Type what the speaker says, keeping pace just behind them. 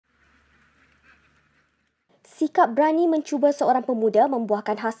Sikap berani mencuba seorang pemuda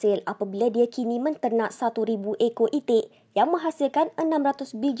membuahkan hasil apabila dia kini menternak 1,000 ekor itik yang menghasilkan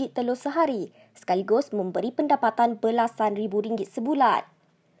 600 biji telur sehari, sekaligus memberi pendapatan belasan ribu ringgit sebulan.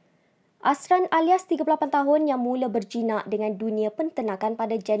 Asran Alias 38 tahun yang mula berjinak dengan dunia penternakan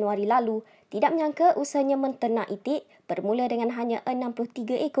pada Januari lalu tidak menyangka usahanya menternak itik bermula dengan hanya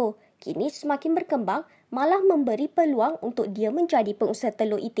 63 ekor. Kini semakin berkembang, malah memberi peluang untuk dia menjadi pengusaha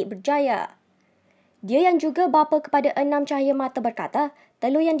telur itik berjaya. Dia yang juga bapa kepada 6 cahaya mata berkata,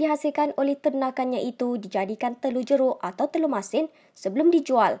 telur yang dihasilkan oleh ternakannya itu dijadikan telur jeruk atau telur masin sebelum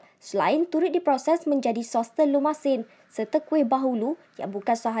dijual, selain turut diproses menjadi sos telur masin serta kuih bahulu yang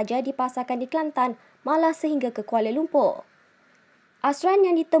bukan sahaja dipasarkan di Kelantan, malah sehingga ke Kuala Lumpur. Asran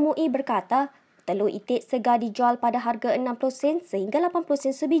yang ditemui berkata, telur itik segar dijual pada harga 60 sen sehingga 80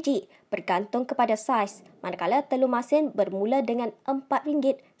 sen sebiji, bergantung kepada saiz, manakala telur masin bermula dengan RM4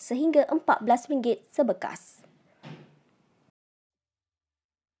 sehingga RM14 sebekas.